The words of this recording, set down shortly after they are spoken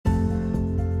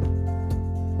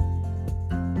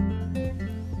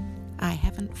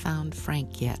haven't found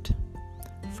Frank yet.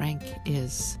 Frank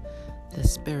is the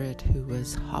spirit who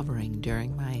was hovering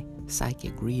during my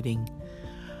psychic reading.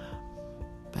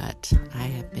 But I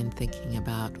have been thinking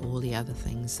about all the other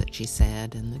things that she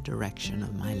said and the direction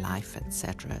of my life,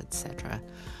 etc., etc.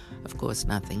 Of course,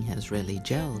 nothing has really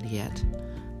gelled yet,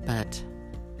 but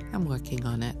I'm working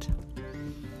on it.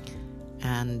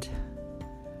 And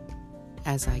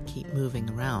as I keep moving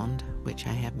around, which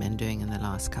I have been doing in the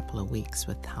last couple of weeks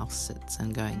with house sits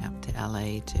and going up to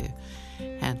LA to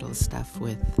handle stuff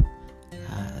with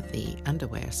the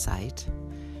underwear site,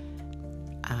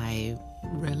 I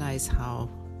realize how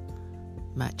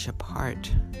much a part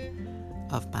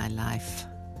of my life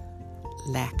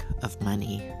lack of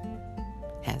money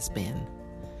has been.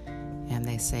 And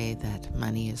they say that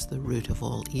money is the root of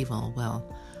all evil. Well,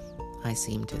 I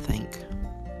seem to think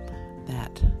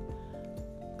that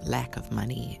lack of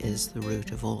money is the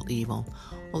root of all evil,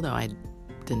 although I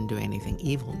didn't do anything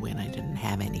evil when I didn't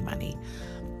have any money.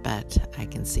 But I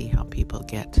can see how people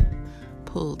get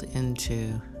pulled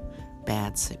into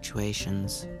bad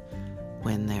situations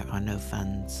when there are no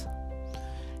funds.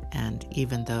 And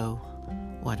even though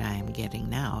what I am getting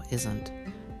now isn't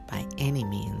by any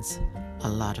means a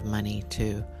lot of money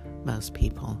to most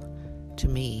people, to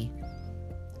me,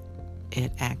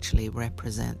 it actually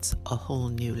represents a whole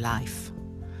new life,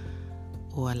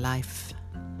 or a life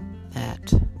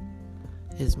that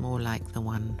is more like the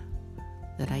one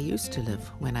that I used to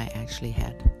live when I actually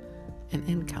had an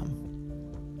income.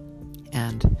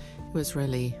 And it was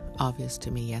really obvious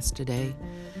to me yesterday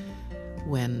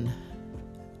when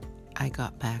I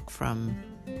got back from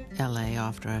LA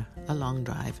after a long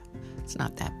drive. It's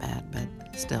not that bad,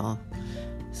 but still,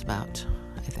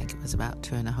 I think it was about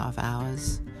 2.5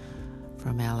 hours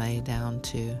from LA down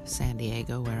to San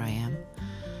Diego, where I am.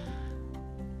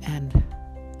 And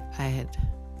I had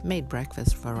made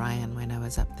breakfast for Ryan when I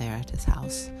was up there at his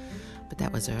house, but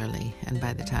that was early, and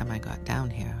by the time I got down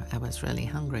here, I was really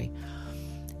hungry.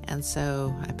 And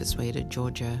so I persuaded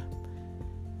Georgia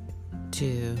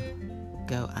to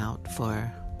go out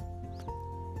for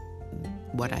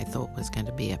what I thought was going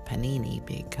to be a panini,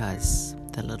 because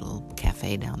the little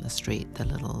cafe down the street, the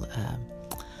little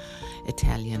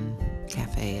Italian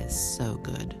cafe, is so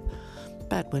good.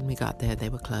 But when we got there, they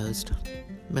were closed,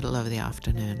 middle of the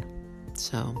afternoon.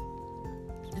 So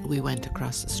we went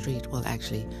across the street, well,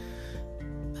 actually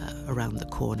around the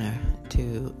corner,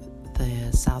 to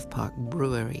the South Park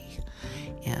Brewery.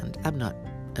 And I'm not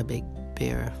a big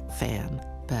beer fan,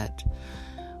 but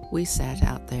we sat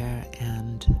out there,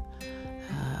 and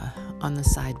on the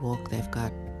sidewalk they've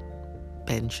got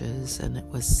benches, and it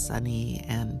was sunny,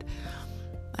 and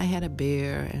I had a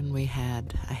beer, and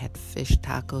I had fish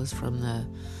tacos from the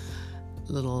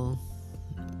little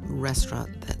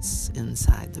restaurant that's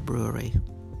inside the brewery.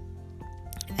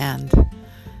 And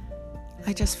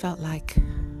I just felt like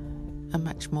a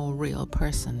much more real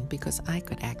person, because I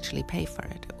could actually pay for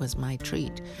it. It was my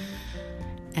treat.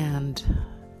 And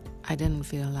I didn't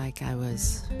feel like I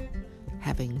was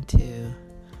having to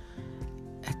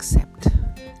accept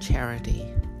charity.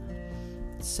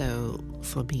 So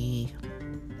for me,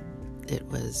 it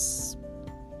was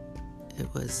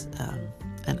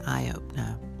an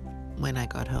eye-opener. When I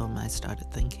got home, I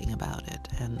started thinking about it,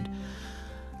 and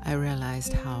I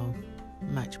realized how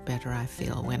much better I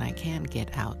feel when I can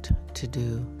get out to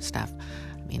do stuff.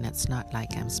 I mean, it's not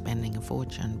like I'm spending a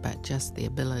fortune, but just the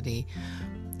ability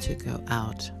to go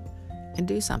out and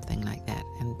do something like that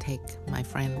and take my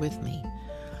friend with me.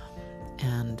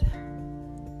 And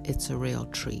it's a real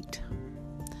treat.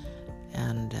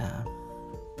 And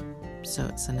so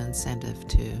it's an incentive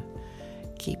to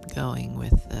keep going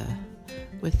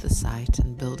with the site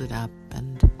and build it up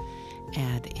and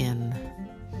add in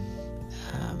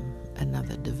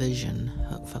another division,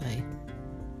 hopefully.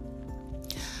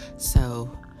 So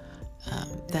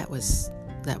that was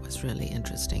really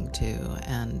interesting too.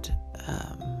 And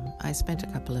I spent a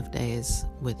couple of days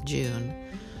with June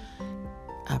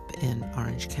up in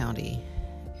Orange County,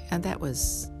 and that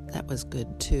was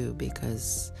good too,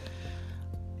 because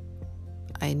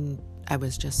I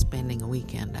was just spending a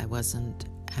weekend. I wasn't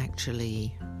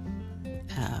actually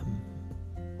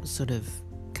sort of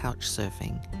couch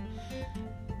surfing.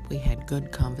 We had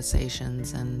good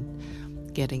conversations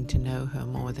and getting to know her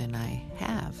more than I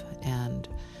have, and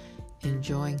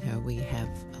enjoying her. We have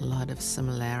a lot of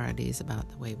similarities about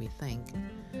the way we think.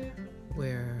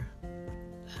 We're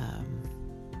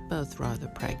both rather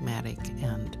pragmatic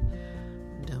and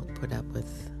don't put up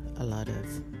with a lot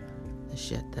of the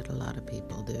shit that a lot of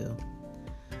people do.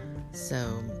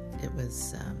 So it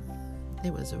was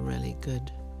a really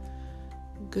good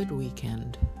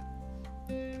weekend.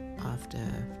 after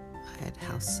I had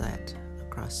house sat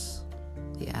across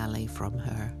the alley from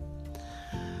her.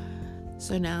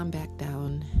 So now I'm back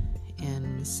down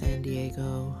in San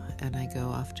Diego, and I go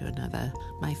off to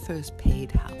my first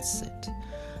paid house sit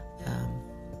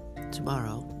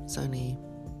tomorrow. It's only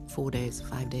 5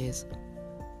 days,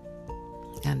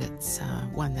 and it's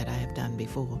one that I have done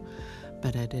before,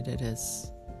 but I did it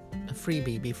as a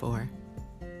freebie before,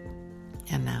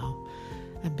 and now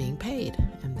I'm being paid,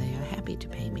 and they are happy to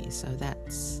pay me. So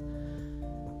that's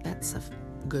a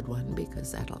good one,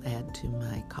 because that'll add to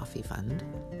my coffee fund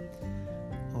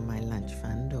or my lunch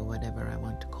fund or whatever I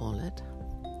want to call it.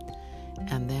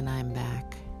 And then I'm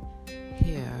back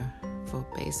here for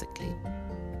basically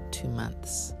 2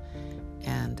 months,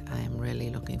 and I'm really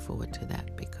looking forward to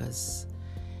that, because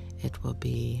it will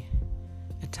be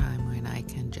a time when I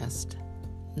can just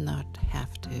not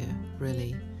have to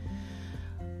really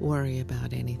worry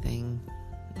about anything.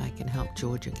 I can help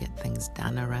Georgia get things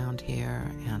done around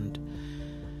here and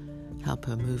help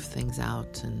her move things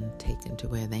out and taken to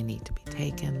where they need to be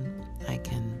taken. I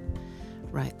can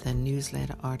write the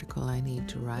newsletter article I need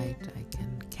to write. I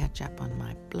can catch up on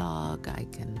my blog. I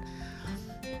can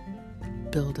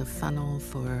build a funnel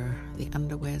for the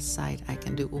underwear site. I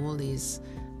can do all these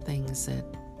things that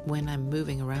when I'm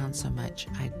moving around so much,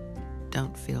 I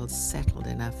don't feel settled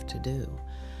enough to do.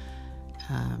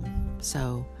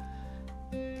 So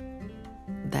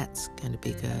that's going to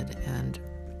be good. And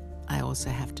I also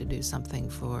have to do something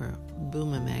for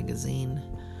Boomer magazine.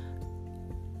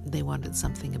 They wanted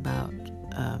something about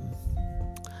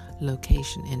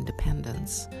location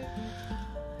independence.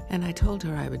 And I told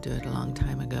her I would do it a long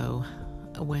time ago,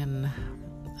 when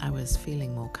I was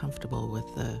feeling more comfortable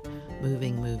with the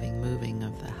moving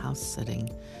of the house sitting.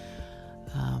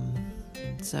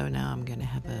 So now I'm going to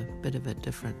have a bit of a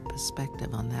different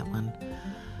perspective on that one.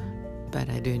 But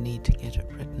I do need to get it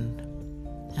written.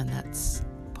 And that's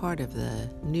part of the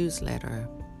newsletter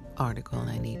article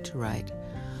I need to write.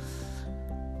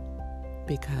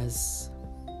 Because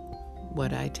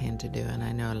what I tend to do, and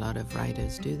I know a lot of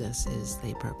writers do this, is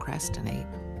they procrastinate.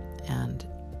 And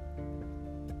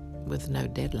with no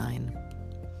deadline,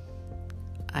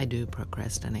 I do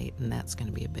procrastinate, and that's going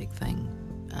to be a big thing.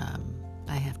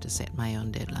 I have to set my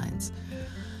own deadlines.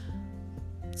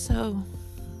 So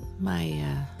my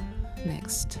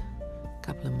next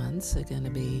couple of months are going to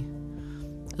be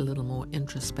a little more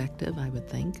introspective, I would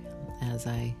think, as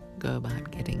I go about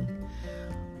getting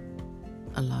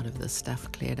a lot of the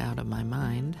stuff cleared out of my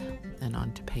mind and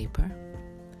onto paper.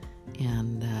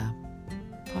 And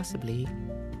possibly,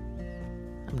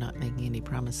 I'm not making any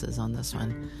promises on this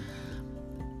one,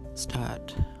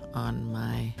 start on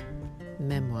my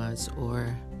memoirs,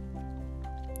 or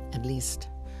at least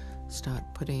start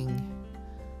putting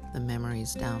the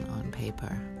memories down on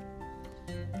paper.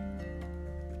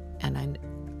 And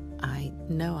I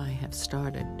know I have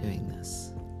started doing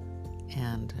this,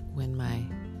 and when my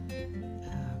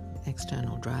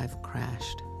external drive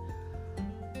crashed,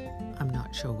 I'm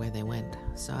not sure where they went,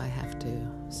 so I have to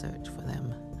search for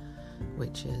them,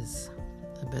 which is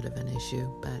a bit of an issue,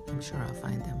 but I'm sure I'll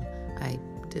find them. I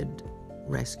did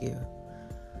rescue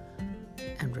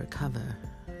and recover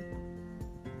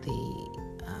the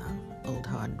old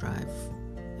hard drive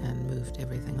and moved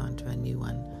everything onto a new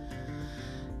one,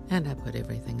 and I put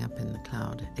everything up in the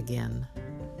cloud again,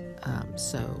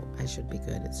 so I should be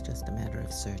good. It's just a matter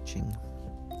of searching,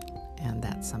 and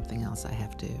that's something else I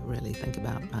have to really think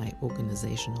about. My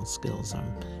organizational skills are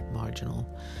marginal,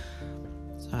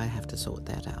 so I have to sort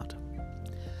that out.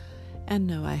 And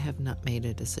no, I have not made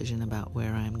a decision about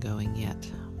where I'm going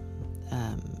yet.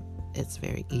 It's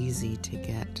very easy to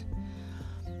get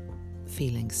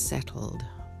feeling settled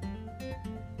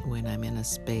when I'm in a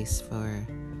space for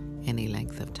any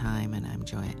length of time, and I'm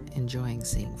enjoying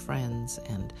seeing friends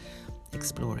and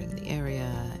exploring the area,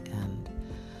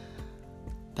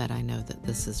 but I know that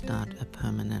this is not a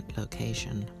permanent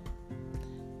location.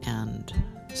 And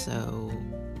so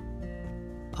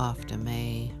after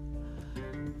May,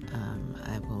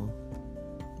 I will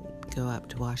go up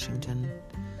to Washington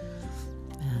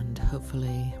and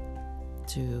hopefully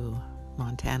to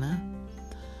Montana,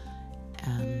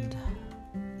 and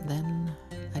then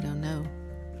I don't know.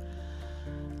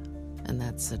 And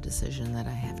that's a decision that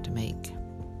I have to make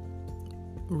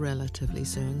relatively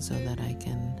soon, so that I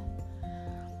can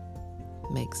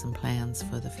make some plans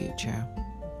for the future.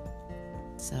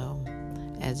 So,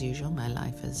 as usual, my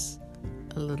life is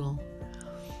a little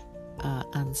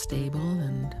unstable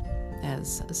and,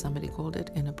 as somebody called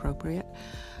it, inappropriate.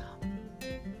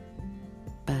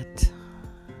 But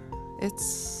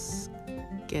it's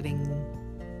getting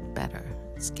better.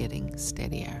 It's getting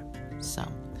steadier. So,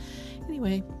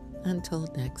 anyway, until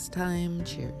next time,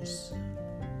 cheers.